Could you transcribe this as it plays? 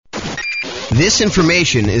This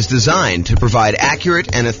information is designed to provide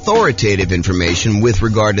accurate and authoritative information with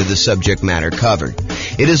regard to the subject matter covered.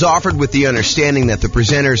 It is offered with the understanding that the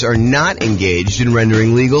presenters are not engaged in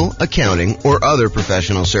rendering legal, accounting, or other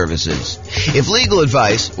professional services. If legal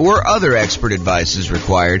advice or other expert advice is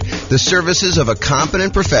required, the services of a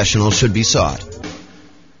competent professional should be sought.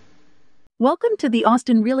 Welcome to the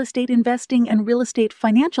Austin Real Estate Investing and Real Estate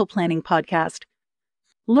Financial Planning Podcast.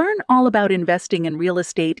 Learn all about investing in real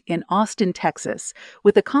estate in Austin, Texas,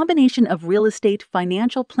 with a combination of real estate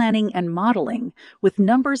financial planning and modeling with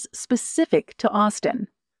numbers specific to Austin.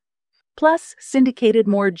 Plus, syndicated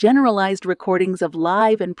more generalized recordings of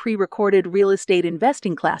live and pre-recorded real estate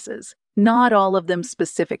investing classes, not all of them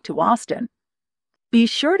specific to Austin. Be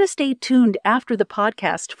sure to stay tuned after the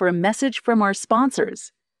podcast for a message from our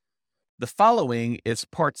sponsors. The following is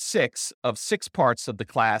part 6 of 6 parts of the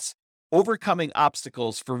class, Overcoming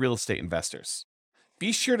Obstacles for Real Estate Investors.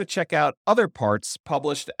 Be sure to check out other parts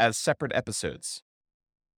published as separate episodes.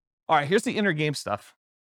 All right, here's the inner game stuff.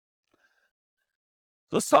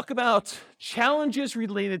 Let's talk about challenges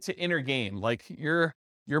related to inner game, like your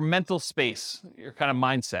mental space, your kind of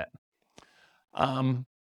mindset.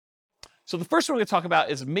 So the first one we're going to talk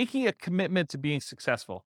about is making a commitment to being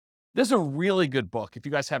successful. This is a really good book. If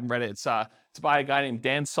you guys haven't read it, it's by a guy named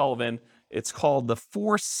Dan Sullivan. It's called The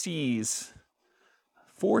 4 C's.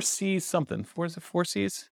 4 C's something. Is it 4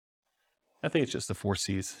 C's? I think it's just the 4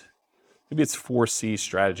 C's. Maybe it's 4 C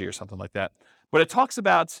strategy or something like that. But it talks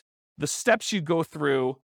about the steps you go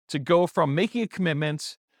through to go from making a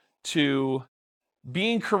commitment to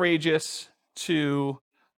being courageous to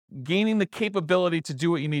gaining the capability to do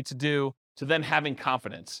what you need to do to then having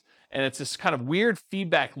confidence. And it's this kind of weird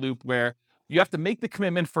feedback loop where you have to make the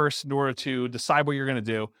commitment first in order to decide what you're going to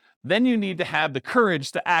do. Then you need to have the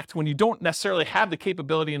courage to act when you don't necessarily have the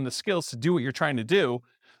capability and the skills to do what you're trying to do.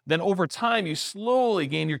 Then over time, you slowly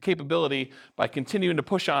gain your capability by continuing to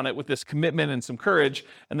push on it with this commitment and some courage.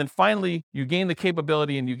 And then finally, you gain the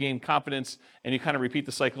capability and you gain confidence and you kind of repeat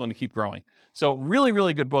the cycle and you keep growing. So really,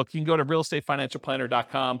 really good book. You can go to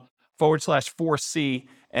realestatefinancialplanner.com/4C,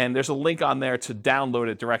 and there's a link on there to download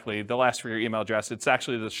it directly. They'll ask for your email address. It's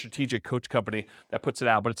actually the Strategic Coach Company that puts it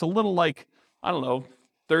out, but it's a little like,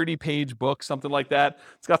 30-page book, something like that.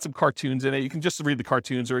 It's got some cartoons in it. You can just read the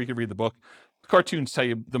cartoons or you can read the book. The cartoons tell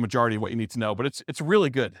you the majority of what you need to know, but it's really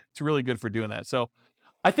good. It's really good for doing that. So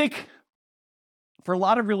I think for a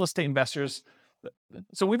lot of real estate investors,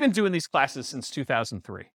 so we've been doing these classes since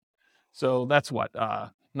 2003. So that's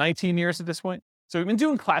 19 years at this point? So we've been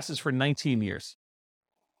doing classes for 19 years.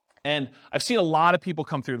 And I've seen a lot of people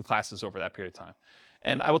come through the classes over that period of time.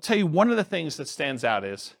 And I will tell you, one of the things that stands out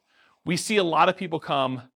is we see a lot of people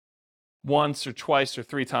come once or twice or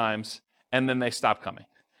 3 times, and then they stop coming.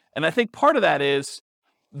 And I think part of that is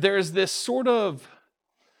there's this sort of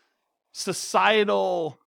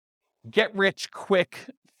societal get-rich-quick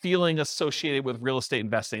feeling associated with real estate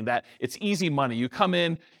investing, that it's easy money. You come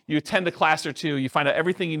in, you attend a class or 2, you find out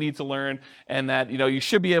everything you need to learn, and that you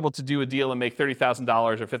should be able to do a deal and make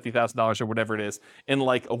 $30,000 or $50,000 or whatever it is in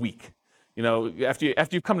like a week. After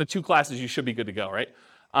you've come to 2 classes, you should be good to go, right?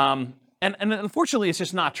 And unfortunately, it's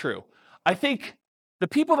just not true. I think the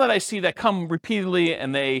people that I see that come repeatedly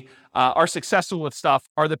and they are successful with stuff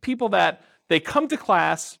are the people that they come to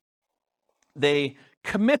class, they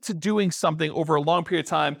commit to doing something over a long period of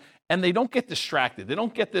time, and they don't get distracted. They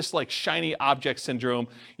don't get this like shiny object syndrome.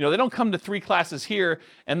 They don't come to 3 classes here,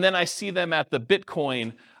 and then I see them at the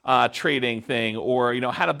Bitcoin trading thing, or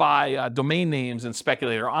how to buy domain names and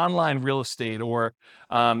speculate, or online real estate, or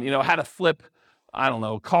how to flip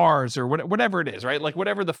cars or whatever it is, right? Like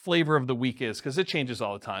whatever the flavor of the week is, because it changes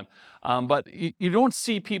all the time. But you don't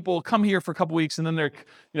see people come here for a couple weeks and then they're,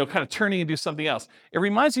 kind of turning and do something else. It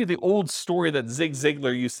reminds me of the old story that Zig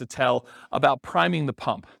Ziglar used to tell about priming the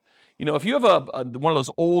pump. If you have one of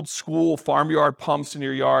those old school farmyard pumps in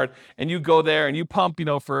your yard and you go there and you pump,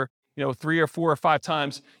 for 3 or 4 or 5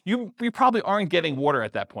 times, you probably aren't getting water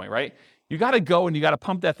at that point, right? You got to go and you got to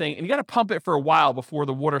pump that thing, and you got to pump it for a while before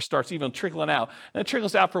the water starts even trickling out. And it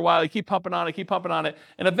trickles out for a while. You keep pumping on it,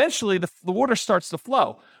 and eventually the water starts to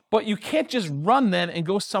flow. But you can't just run then and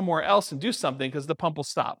go somewhere else and do something because the pump will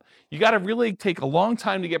stop. You got to really take a long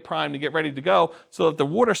time to get primed, to get ready to go so that the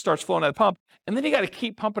water starts flowing out of the pump. And then you got to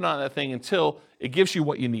keep pumping on that thing until it gives you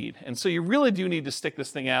what you need. And so you really do need to stick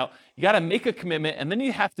this thing out. You got to make a commitment, and then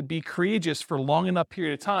you have to be courageous for a long enough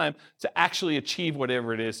period of time to actually achieve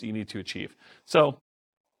whatever it is that you need to achieve. So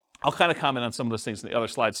I'll kind of comment on some of those things in the other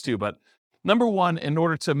slides too. But number one, in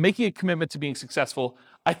order to making a commitment to being successful,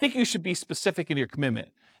 I think you should be specific in your commitment.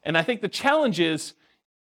 And I think the challenge is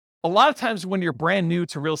a lot of times when you're brand new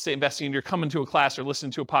to real estate investing and you're coming to a class or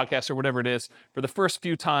listening to a podcast or whatever it is for the first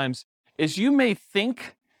few times, is you may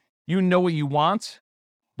think you know what you want,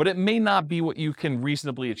 but it may not be what you can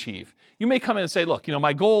reasonably achieve. You may come in and say, look,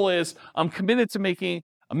 my goal is I'm committed to making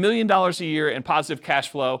 $1 million a year in positive cash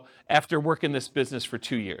flow after working this business for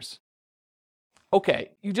 2 years. Okay,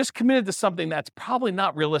 you just committed to something that's probably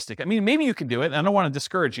not realistic. I mean, maybe you can do it. And I don't want to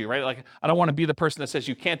discourage you, right? Like, I don't want to be the person that says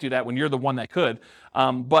you can't do that when you're the one that could.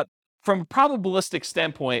 But from a probabilistic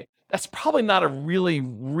standpoint, that's probably not a really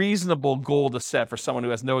reasonable goal to set for someone who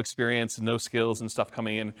has no experience and no skills and stuff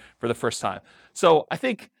coming in for the first time. So I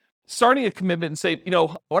think starting a commitment and say,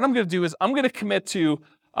 what I'm going to do is I'm going to commit to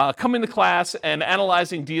coming to class and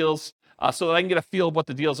analyzing deals so that I can get a feel of what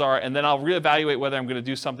the deals are, and then I'll reevaluate whether I'm going to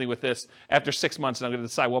do something with this after 6 months, and I'm going to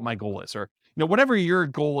decide what my goal is, or whatever your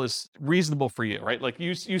goal is reasonable for you, right? Like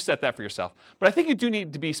you set that for yourself. But I think you do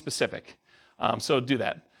need to be specific, so do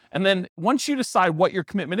that. And then once you decide what your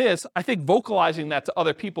commitment is, I think vocalizing that to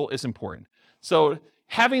other people is important. So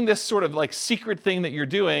having this sort of like secret thing that you're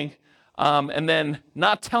doing, and then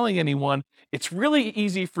not telling anyone, it's really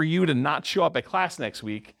easy for you to not show up at class next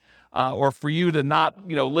week. Or for you to not,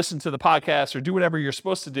 listen to the podcast or do whatever you're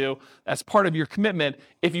supposed to do as part of your commitment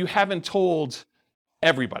if you haven't told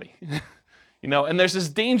everybody. And there's this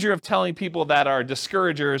danger of telling people that are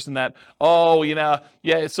discouragers and that, so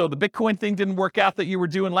the Bitcoin thing didn't work out that you were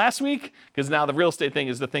doing last week, because now the real estate thing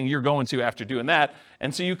is the thing you're going to after doing that.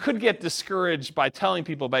 And so you could get discouraged by telling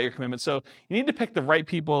people about your commitment. So you need to pick the right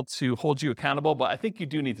people to hold you accountable, but I think you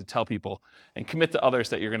do need to tell people and commit to others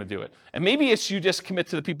that you're going to do it. And maybe it's you just commit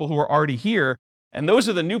to the people who are already here, and those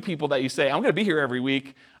are the new people that you say, I'm going to be here every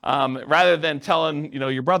week, rather than telling,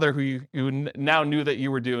 your brother who now knew that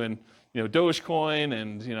you were doing Dogecoin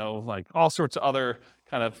and, like all sorts of other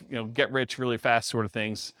kind of, get rich really fast sort of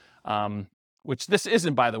things, which this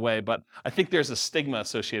isn't, by the way, but I think there's a stigma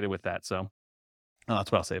associated with that. So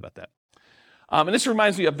that's what I'll say about that. And this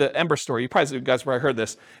reminds me of the Ember story. You guys probably heard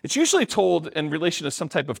this. It's usually told in relation to some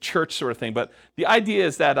type of church sort of thing, but the idea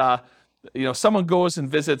is that, someone goes and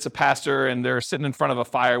visits a pastor and they're sitting in front of a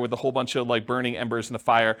fire with a whole bunch of like burning embers in the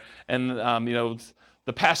fire. And,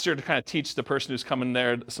 the pastor, to kind of teach the person who's coming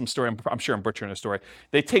there some story, I'm sure I'm butchering a story.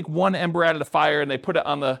 They take one ember out of the fire and they put it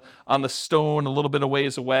on the stone a little bit of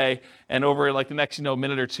ways away. And over like the next,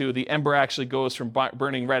 minute or two, the ember actually goes from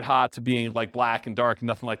burning red hot to being like black and dark and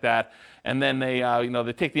nothing like that. And then they,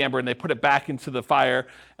 they take the ember and they put it back into the fire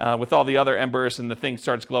with all the other embers, and the thing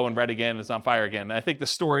starts glowing red again and it's on fire again. And I think the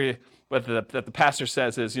story that the pastor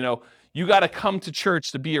says is, you got to come to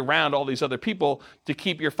church to be around all these other people to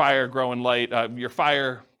keep your fire growing light, your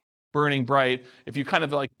fire burning bright. If you kind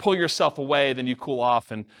of like pull yourself away, then you cool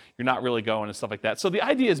off and you're not really going and stuff like that. So the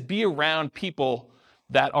idea is be around people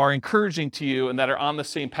that are encouraging to you and that are on the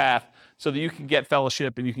same path, so that you can get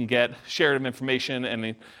fellowship and you can get shared information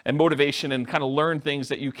and motivation and kind of learn things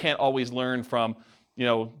that you can't always learn from,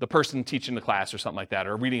 the person teaching the class or something like that,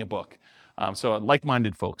 or reading a book. So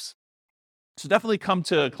like-minded folks. So definitely come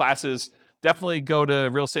to classes, definitely go to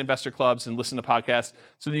real estate investor clubs and listen to podcasts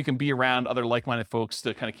so that you can be around other like-minded folks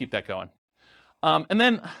to kind of keep that going. And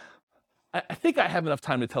then I think I have enough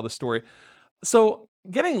time to tell the story. So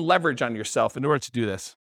getting leverage on yourself in order to do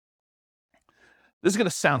this is going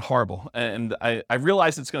to sound horrible. And I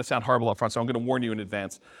realize it's going to sound horrible up front, so I'm going to warn you in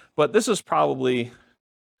advance. But this was probably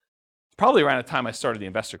around the time I started the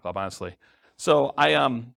investor club, honestly. So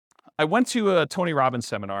I went to a Tony Robbins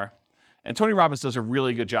seminar. And Tony Robbins does a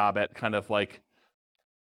really good job at kind of like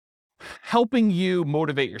helping you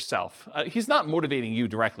motivate yourself. He's not motivating you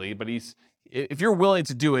directly, but if you're willing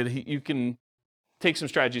to do it, you can take some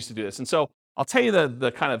strategies to do this. And so I'll tell you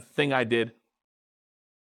the kind of thing I did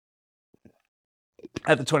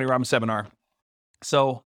at the Tony Robbins seminar.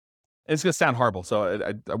 So it's going to sound horrible,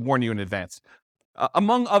 so I warn you in advance.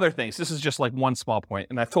 Among other things, this is just like one small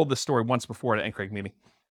point, and I've told this story once before at an NCRAG meeting.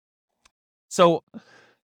 So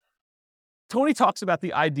Tony talks about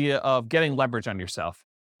the idea of getting leverage on yourself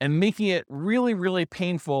and making it really, really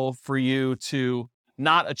painful for you to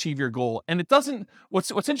not achieve your goal. And it doesn't,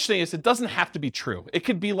 what's interesting is it doesn't have to be true. It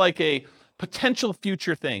could be like a potential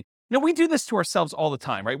future thing. We do this to ourselves all the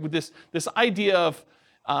time, right? With this idea of,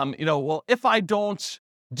 if I don't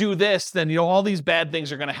do this, then, all these bad things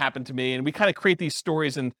are going to happen to me. And we kind of create these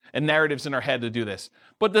stories and narratives in our head to do this.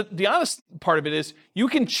 But the honest part of it is you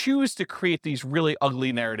can choose to create these really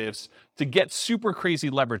ugly narratives to get super crazy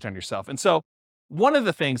leverage on yourself. And so one of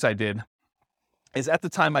the things I did is, at the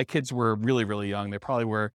time my kids were really, really young. They probably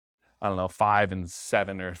were, 5 and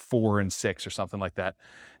 7 or 4 and 6 or something like that.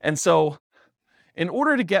 And so in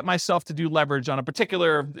order to get myself to do leverage on a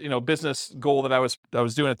particular, business goal that I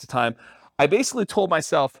was doing at the time, I basically told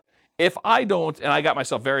myself, if I don't, and I got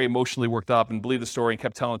myself very emotionally worked up and believed the story and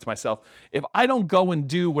kept telling it to myself, if I don't go and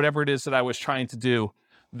do whatever it is that I was trying to do,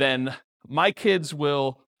 then my kids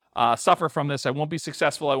will suffer from this. I won't be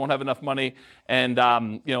successful. I won't have enough money. And,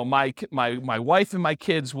 my wife and my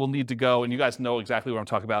kids will need to go, and you guys know exactly what I'm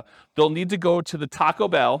talking about. They'll need to go to the Taco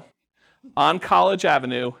Bell on College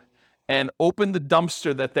Avenue and open the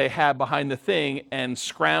dumpster that they have behind the thing and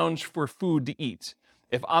scrounge for food to eat.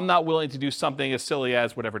 If I'm not willing to do something as silly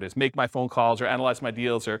as whatever it is, make my phone calls or analyze my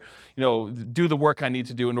deals or, do the work I need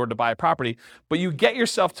to do in order to buy a property, but you get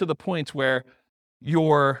yourself to the point where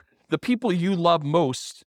the people you love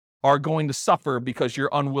most are going to suffer because you're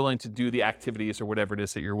unwilling to do the activities or whatever it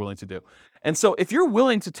is that you're willing to do. And so if you're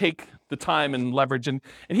willing to take the time and leverage, and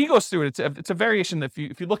he goes through it, it's a variation that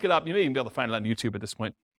if you look it up, you may even be able to find it on YouTube at this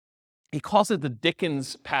point. He calls it the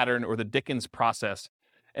Dickens pattern or the Dickens process.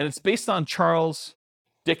 And it's based on Charles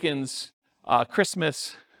Dickens'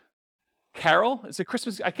 Christmas Carol. Is it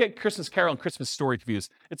Christmas? I get Christmas Carol and Christmas Story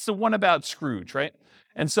confused. It's the one about Scrooge, right?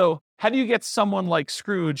 And so how do you get someone like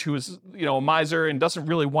Scrooge, who is, a miser and doesn't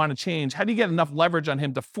really want to change, how do you get enough leverage on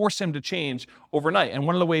him to force him to change overnight? And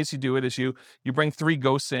one of the ways you do it is you bring 3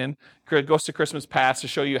 ghosts in, Ghost of Christmas Past, to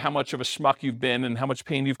show you how much of a schmuck you've been and how much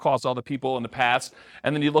pain you've caused all the people in the past.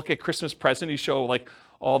 And then you look at Christmas Present, you show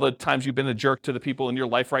all the times you've been a jerk to the people in your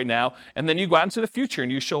life right now. And then you go out into the future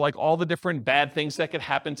and you show all the different bad things that could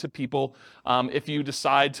happen to people if you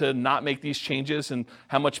decide to not make these changes, and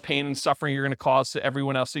how much pain and suffering you're going to cause to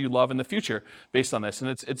everyone else that you love in the future based on this. And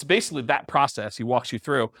it's basically that process he walks you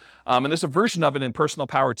through. And there's a version of it in Personal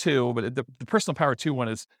Power 2, but the Personal Power 2 one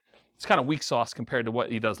it's kind of weak sauce compared to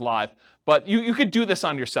what he does live. But you could do this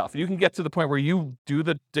on yourself. You can get to the point where you do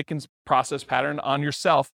the Dickens process pattern on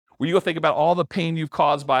yourself, where you go think about all the pain you've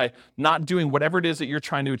caused by not doing whatever it is that you're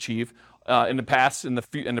trying to achieve in the past, in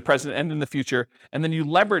the present, and in the future, and then you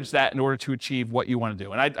leverage that in order to achieve what you want to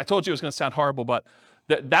do. And I told you it was going to sound horrible, but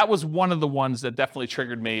that was one of the ones that definitely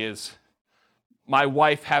triggered me, is my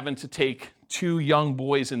wife having to take 2 young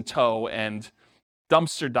boys in tow and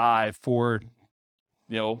dumpster dive for,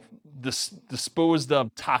 disposed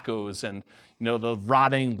of tacos and, the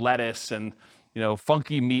rotting lettuce and,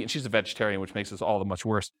 funky meat. And she's a vegetarian, which makes this all the much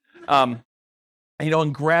worse.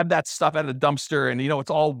 And grab that stuff out of the dumpster, and, it's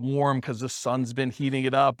all warm because the sun's been heating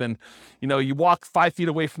it up. And, you walk 5 feet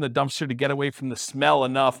away from the dumpster to get away from the smell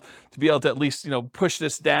enough to be able to at least, push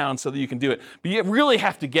this down so that you can do it. But you really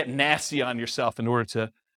have to get nasty on yourself in order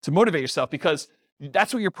to motivate yourself, because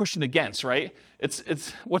that's what you're pushing against, right?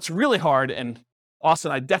 It's what's really hard. And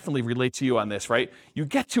Austin, I definitely relate to you on this, right? You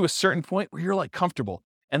get to a certain point where you're comfortable,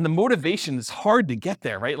 and the motivation is hard to get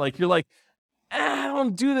there, right? You're I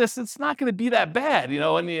don't do this, it's not going to be that bad,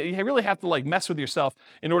 and you really have to mess with yourself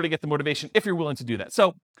in order to get the motivation, if you're willing to do that.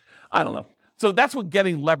 So I don't know. So that's what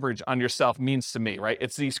getting leverage on yourself means to me, right?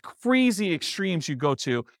 It's these crazy extremes you go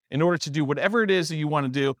to in order to do whatever it is that you want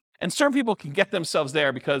to do. And certain people can get themselves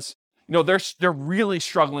there because they're really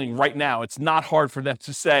struggling right now. It's not hard for them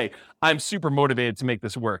to say, I'm super motivated to make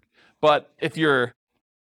this work. But if you're,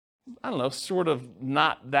 sort of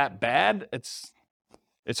not that bad, it's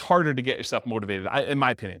harder to get yourself motivated, in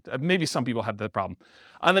my opinion. Maybe some people have that problem.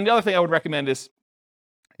 And then the other thing I would recommend is,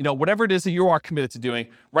 whatever it is that you are committed to doing,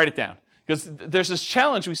 write it down. Because there's this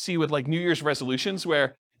challenge we see with New Year's resolutions,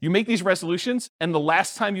 where you make these resolutions, and the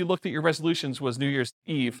last time you looked at your resolutions was New Year's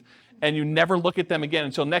Eve, and you never look at them again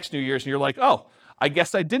until next New Year's, and you're like, oh, I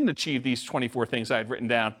guess I didn't achieve these 24 things I had written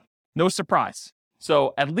down. No surprise.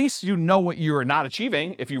 So at least you know what you are not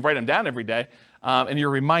achieving if you write them down every day, and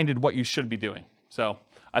you're reminded what you should be doing. So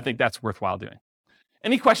I think that's worthwhile doing.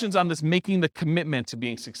 Any questions on this making the commitment to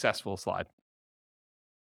being successful slide?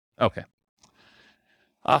 Okay.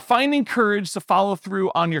 Finding courage to follow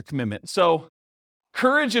through on your commitment. So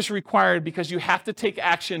courage is required because you have to take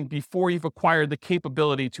action before you've acquired the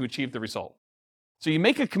capability to achieve the result. So you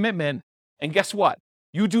make a commitment, and guess what?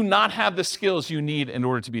 You do not have the skills you need in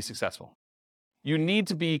order to be successful. You need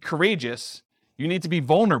to be courageous. You need to be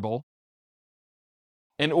vulnerable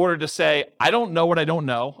in order to say, I don't know what I don't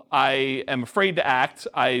know. I am afraid to act.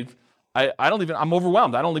 I'm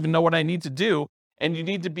overwhelmed. I don't even know what I need to do. And you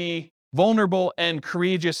need to be vulnerable and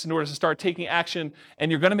courageous in order to start taking action.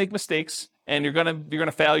 And you're going to make mistakes, and you're going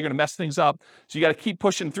to fail. You're going to mess things up. So you got to keep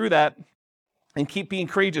pushing through that and keep being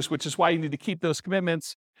courageous, which is why you need to keep those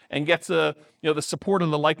commitments and get to, the support of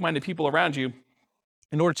the like-minded people around you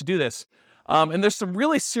in order to do this. And there's some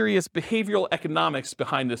really serious behavioral economics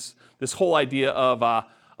behind this whole idea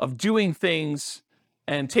of doing things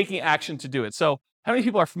and taking action to do it. So how many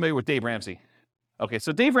people are familiar with Dave Ramsey? Okay,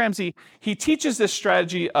 so Dave Ramsey, he teaches this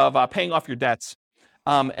strategy of paying off your debts.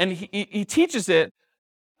 And he teaches it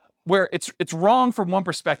where it's wrong from one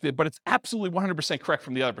perspective, but it's absolutely 100% correct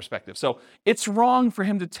from the other perspective. So it's wrong for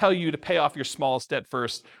him to tell you to pay off your smallest debt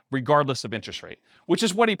first, regardless of interest rate, which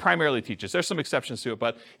is what he primarily teaches. There's some exceptions to it,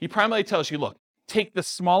 but he primarily tells you, look, take the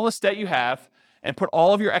smallest debt you have and put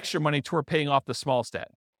all of your extra money toward paying off the smallest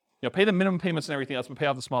debt. Pay the minimum payments and everything else, but pay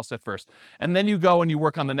off the smallest debt first. And then you go and you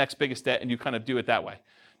work on the next biggest debt and you kind of do it that way.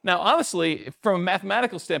 Now, honestly, from a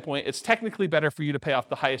mathematical standpoint, it's technically better for you to pay off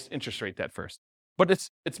the highest interest rate debt first. But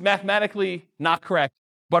it's mathematically not correct.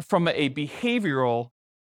 But from a behavioral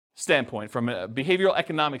standpoint, from a behavioral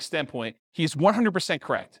economic standpoint, he's 100%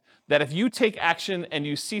 correct. That if you take action and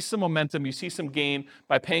you see some momentum, you see some gain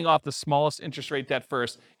by paying off the smallest interest rate debt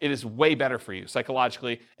first, it is way better for you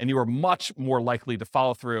psychologically, and you are much more likely to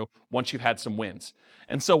follow through once you've had some wins.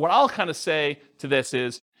 And so what I'll kind of say to this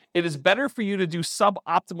is, it is better for you to do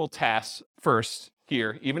suboptimal tasks first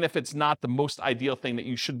here, even if it's not the most ideal thing that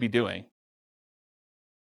you should be doing,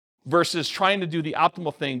 versus trying to do the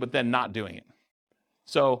optimal thing but then not doing it.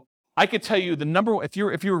 So I could tell you the number, if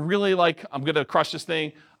you're really like, I'm going to crush this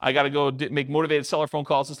thing, I got to go make motivated seller phone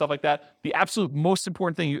calls and stuff like that, the absolute most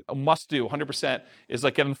important thing you must do 100% is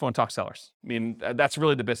like get on the phone and talk to sellers. I mean, that's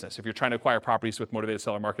really the business. If you're trying to acquire properties with motivated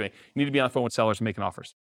seller marketing, you need to be on the phone with sellers and making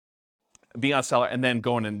offers. Being on seller and then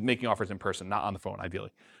going and making offers in person, not on the phone,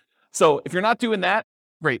 ideally. So if you're not doing that,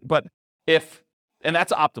 great. But and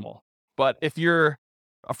that's optimal. But if you're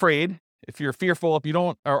afraid, if you're fearful, if you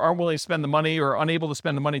don't or aren't willing to spend the money or unable to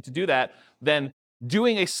spend the money to do that, then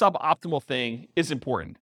doing a suboptimal thing is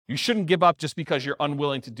important. You shouldn't give up just because you're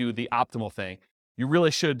unwilling to do the optimal thing. You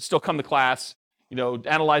really should still come to class,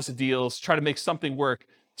 analyze the deals, try to make something work,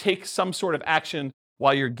 take some sort of action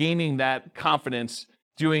while you're gaining that confidence,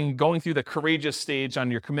 going through the courageous stage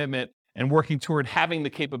on your commitment and working toward having the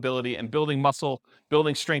capability and building muscle,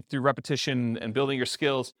 building strength through repetition and building your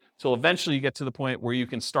skills till eventually you get to the point where you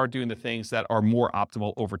can start doing the things that are more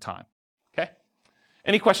optimal over time. Okay?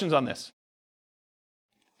 Any questions on this?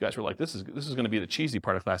 You guys were like, this is going to be the cheesy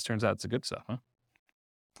part of class. Turns out it's the good stuff, huh?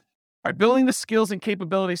 All right, building the skills and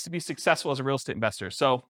capabilities to be successful as a real estate investor.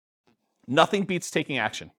 So nothing beats taking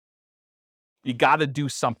action. You got to do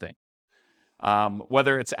something.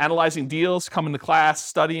 Whether it's analyzing deals, coming to class,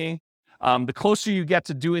 studying, the closer you get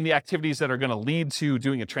to doing the activities that are going to lead to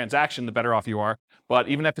doing a transaction, the better off you are. But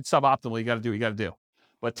even if it's suboptimal, you got to do what you got to do.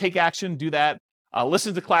 But take action, do that.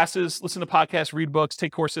 Listen to classes, listen to podcasts, read books,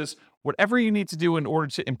 take courses, whatever you need to do in order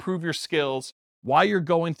to improve your skills while you're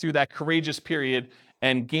going through that courageous period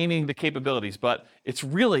and gaining the capabilities. But it's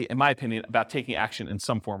really, in my opinion, about taking action in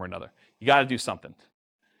some form or another. You got to do something.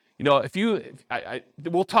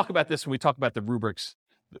 We'll talk about this when we talk about the rubrics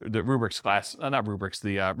class, not rubrics,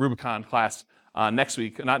 the Rubicon class next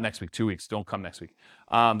week, not next week, 2 weeks, don't come next week.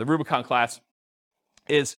 The Rubicon class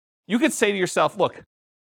is, you could say to yourself, look,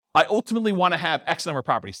 I ultimately want to have X number of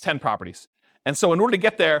properties, 10 properties. And so in order to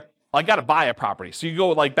get there, I got to buy a property. So you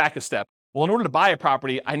go back a step. Well, in order to buy a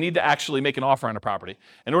property, I need to actually make an offer on a property.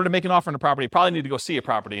 In order to make an offer on a property, I probably need to go see a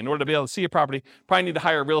property. In order to be able to see a property, probably need to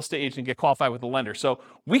hire a real estate agent and get qualified with a lender. So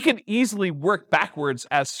we can easily work backwards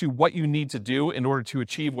as to what you need to do in order to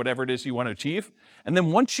achieve whatever it is you want to achieve. And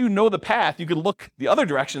then once you know the path, you can look the other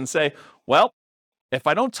direction and say, well, if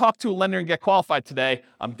I don't talk to a lender and get qualified today,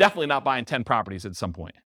 I'm definitely not buying 10 properties at some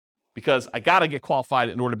point because I got to get qualified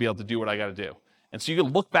in order to be able to do what I got to do. And so you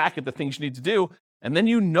can look back at the things you need to do, and then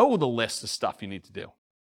you know the list of stuff you need to do,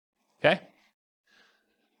 okay?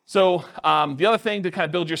 So the other thing to kind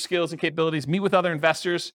of build your skills and capabilities, meet with other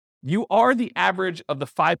investors. You are the average of the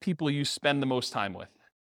 5 people you spend the most time with.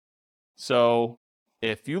 So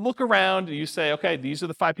if you look around and you say, okay, these are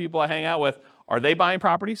the 5 people I hang out with, are they buying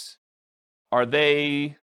properties? Are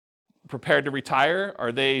they prepared to retire?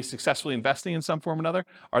 Are they successfully investing in some form or another?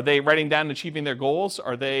 Are they writing down and achieving their goals?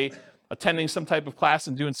 Are they attending some type of class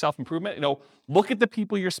and doing self-improvement? Look at the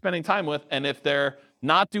people you're spending time with, and if they're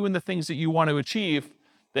not doing the things that you want to achieve,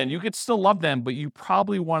 then you could still love them, but you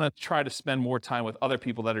probably want to try to spend more time with other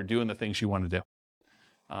people that are doing the things you want to do.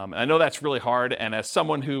 And I know that's really hard, and as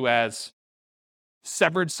someone who has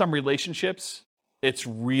severed some relationships, it's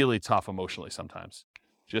really tough emotionally sometimes.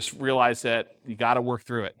 Just realize that you got to work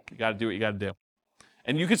through it. You got to do what you got to do.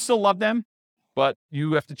 And you could still love them, but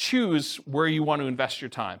you have to choose where you want to invest your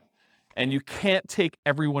time. And you can't take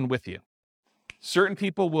everyone with you. Certain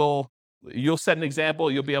people you'll set an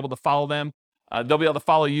example, you'll be able to follow them. They'll be able to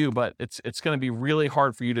follow you, but it's going to be really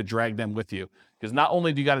hard for you to drag them with you. Because not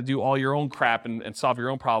only do you got to do all your own crap and solve your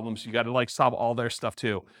own problems, you got to solve all their stuff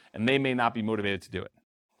too. And they may not be motivated to do it.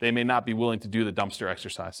 They may not be willing to do the dumpster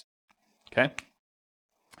exercise. Okay?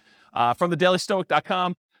 From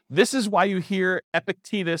thedailystoic.com, this is why you hear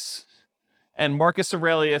Epictetus and Marcus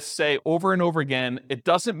Aurelius say over and over again, it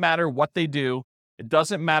doesn't matter what they do. It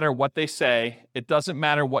doesn't matter what they say. It doesn't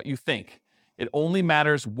matter what you think. It only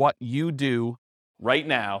matters what you do right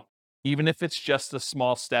now, even if it's just a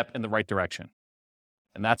small step in the right direction.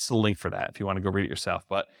 And that's the link for that if you want to go read it yourself.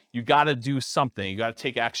 But you got to do something. You got to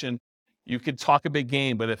take action. You could talk a big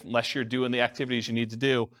game, but unless you're doing the activities you need to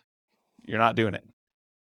do, you're not doing it.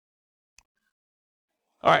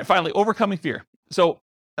 All right, finally, overcoming fear. So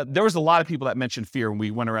there was a lot of people that mentioned fear when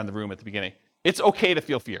we went around the room at the beginning. It's okay to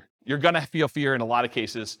feel fear. You're going to feel fear in a lot of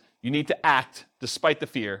cases. You need to act despite the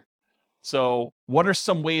fear. So what are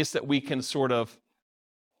some ways that we can sort of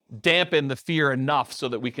dampen the fear enough so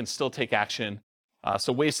that we can still take action?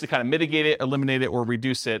 So ways to kind of mitigate it, eliminate it, or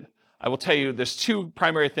reduce it. I will tell you there's two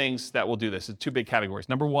primary things that will do this. It's two big categories.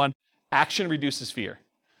 Number one, action reduces fear.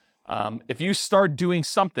 If you start doing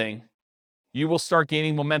something, you will start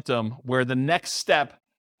gaining momentum where the next step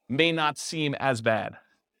may not seem as bad.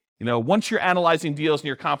 Once you're analyzing deals and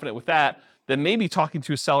you're confident with that, then maybe talking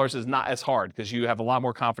to sellers is not as hard because you have a lot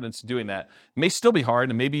more confidence in doing that. It may still be hard,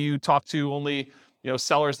 and maybe you talk to only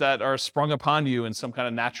sellers that are sprung upon you in some kind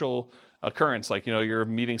of natural occurrence, like you're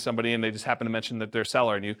meeting somebody and they just happen to mention that they're a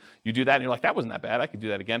seller, and you do that and you're like, that wasn't that bad, I could do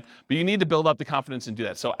that again. But you need to build up the confidence and do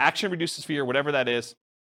that. So action reduces fear, whatever that is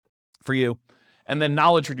for you. And then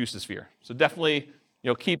knowledge reduces fear. So definitely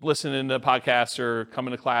keep listening to podcasts or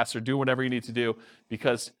coming to class or do whatever you need to do,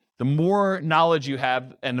 because the more knowledge you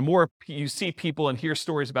have and the more you see people and hear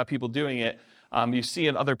stories about people doing it, you see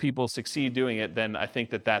in other people succeed doing it, then I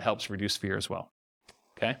think that helps reduce fear as well.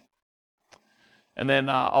 Okay? And then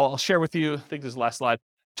I'll share with you, I think this is the last slide,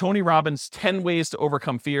 Tony Robbins' 10 ways to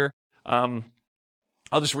overcome fear. I'll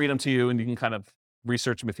just read them to you and you can kind of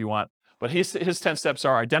research them if you want. But his 10 steps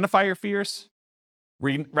are: identify your fears,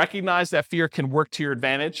 recognize that fear can work to your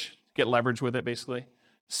advantage, get leverage with it basically.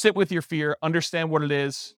 Sit with your fear, understand what it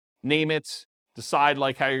is, name it, decide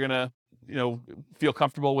how you're gonna feel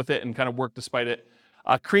comfortable with it and kind of work despite it.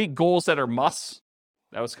 Create goals that are musts.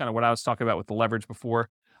 That was kind of what I was talking about with the leverage before.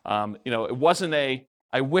 It wasn't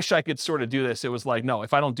I wish I could sort of do this. It was like, no,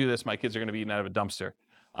 if I don't do this, my kids are going to be eaten out of a dumpster.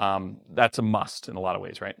 That's a must in a lot of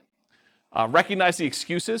ways, right? Recognize the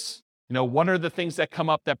excuses. What are the things that come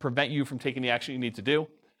up that prevent you from taking the action you need to do?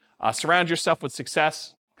 Surround yourself with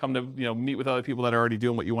success. Come to, meet with other people that are already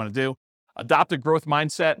doing what you want to do. Adopt a growth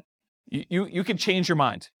mindset. You can change your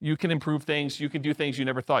mind. You can improve things. You can do things you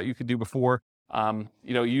never thought you could do before.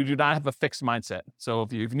 You do not have a fixed mindset. So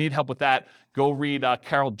if you need help with that, go read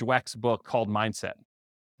Carol Dweck's book called Mindset.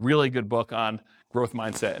 Really good book on growth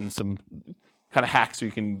mindset and some kind of hacks so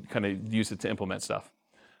you can kind of use it to implement stuff.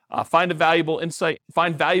 Find valuable insight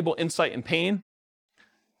in pain.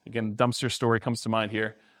 Again, dumpster story comes to mind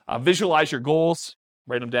here. Visualize your goals,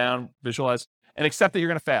 write them down, visualize, and accept that you're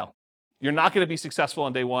going to fail. You're not going to be successful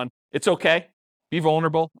on day one. It's okay. Be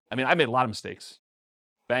vulnerable. I made a lot of mistakes.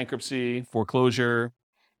 Bankruptcy, foreclosure,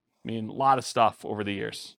 a lot of stuff over the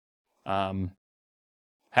years.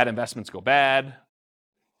 Had investments go bad.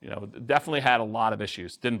 Definitely had a lot of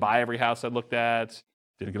issues. Didn't buy every house I looked at.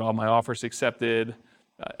 Didn't get all my offers accepted.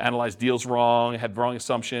 Analyzed deals wrong. Had wrong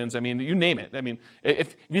assumptions. You name it.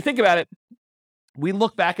 If you think about it, we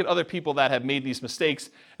look back at other people that have made these mistakes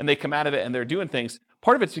and they come out of it and they're doing things.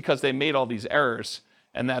 Part of it's because they made all these errors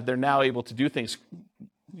and that they're now able to do things,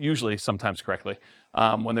 usually sometimes correctly,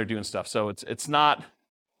 when they're doing stuff. So it's not,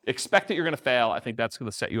 expect that you're going to fail. I think that's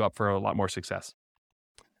going to set you up for a lot more success.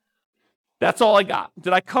 That's all I got.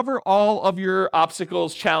 Did I cover all of your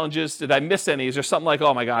obstacles, challenges? Did I miss any? Is there something like,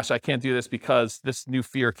 oh my gosh, I can't do this because this new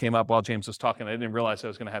fear came up while James was talking. I didn't realize I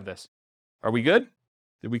was going to have this. Are we good?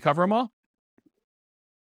 Did we cover them all?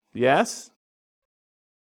 Yes?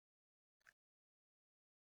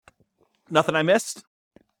 Nothing I missed?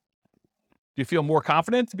 Do you feel more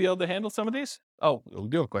confident to be able to handle some of these? Oh, we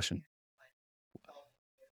do have a question.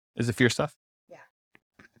 Is it fear stuff? Yeah.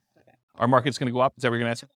 Okay. Our market's going to go up? Is that what you're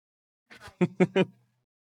going to answer?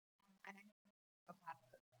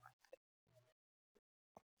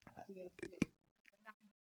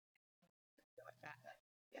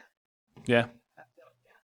 Yeah.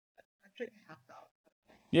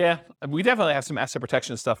 Yeah, we definitely have some asset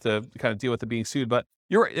protection stuff to kind of deal with the being sued, but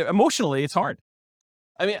emotionally, it's hard.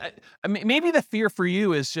 I mean, maybe the fear for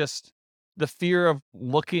you is just the fear of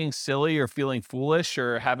looking silly or feeling foolish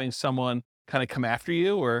or having someone kind of come after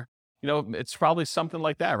you, or, it's probably something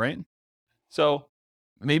like that, right? So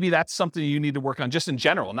maybe that's something you need to work on just in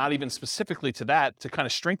general, not even specifically to that, to kind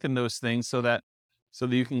of strengthen those things so that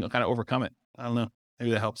you can kind of overcome it. I don't know.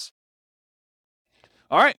 Maybe that helps.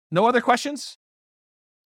 All right. No other questions?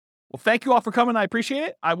 Well, thank you all for coming. I appreciate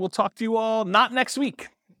it. I will talk to you all not next week.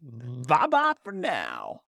 Bye-bye for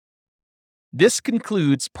now. This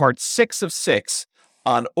concludes part 6 of 6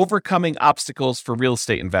 on overcoming obstacles for real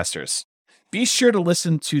estate investors. Be sure to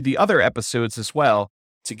listen to the other episodes as well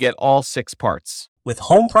to get all 6 parts. With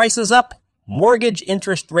home prices up, mortgage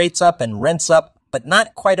interest rates up, and rents up, but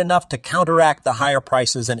not quite enough to counteract the higher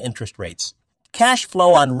prices and interest rates, cash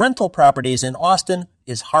flow on rental properties in Austin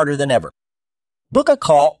is harder than ever. Book a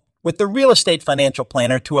call with the Real Estate Financial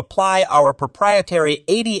Planner to apply our proprietary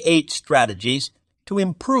 88 strategies to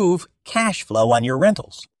improve cash flow on your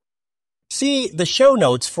rentals. See the show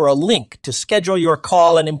notes for a link to schedule your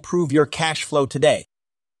call and improve your cash flow today.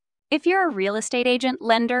 If you're a real estate agent,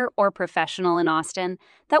 lender, or professional in Austin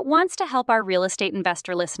that wants to help our real estate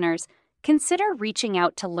investor listeners, consider reaching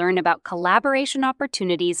out to learn about collaboration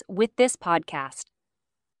opportunities with this podcast.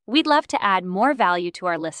 We'd love to add more value to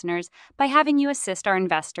our listeners by having you assist our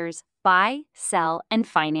investors buy, sell, and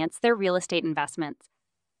finance their real estate investments.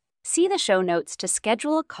 See the show notes to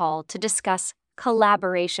schedule a call to discuss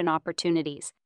collaboration opportunities.